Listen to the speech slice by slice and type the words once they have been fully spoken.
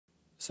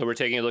So we're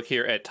taking a look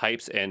here at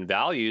types and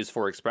values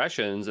for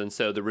expressions. And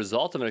so the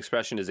result of an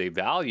expression is a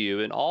value,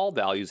 and all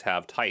values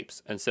have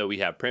types. And so we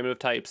have primitive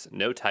types,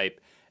 no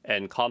type,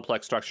 and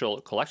complex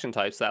structural collection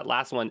types. That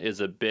last one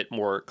is a bit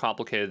more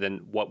complicated than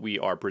what we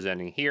are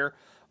presenting here.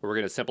 We're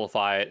going to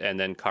simplify it and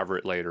then cover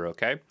it later,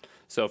 okay?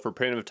 So for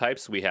primitive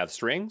types, we have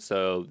string.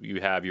 So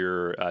you have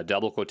your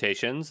double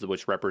quotations,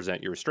 which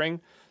represent your string.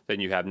 Then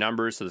you have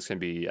numbers, so this can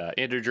be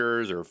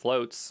integers or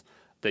floats.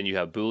 Then you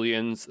have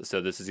booleans, so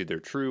this is either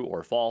true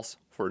or false.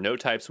 For no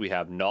types, we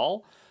have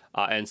null.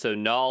 And so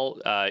null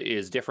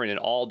is different in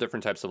all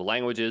different types of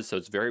languages, so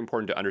it's very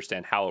important to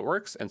understand how it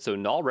works. And so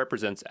null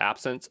represents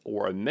absence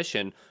or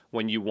omission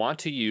when you want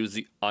to use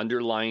the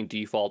underlying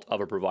default of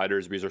a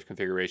provider's resource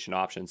configuration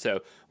option. So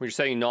when you're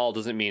saying null,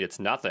 doesn't mean it's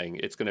nothing.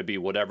 It's going to be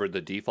whatever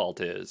the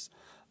default is.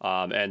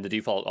 And the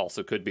default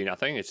also could be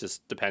nothing. It's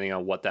just depending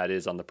on what that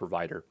is on the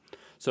provider.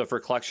 So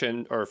for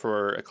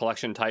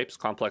collection types,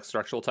 complex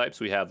structural types,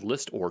 we have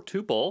list or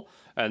tuple,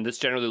 and this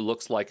generally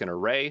looks like an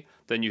array.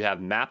 Then you have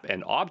map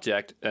and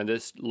object, and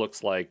this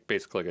looks like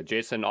basically like a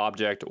JSON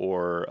object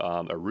or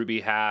a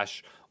Ruby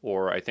hash,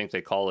 or I think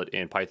they call it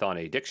in Python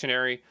a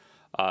dictionary.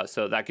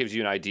 So that gives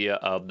you an idea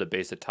of the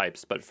basic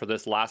types. But for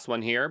this last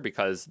one here,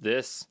 because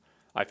this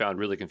I found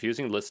really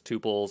confusing, list,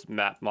 tuples,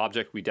 map,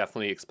 object, we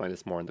definitely explain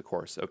this more in the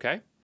course, okay?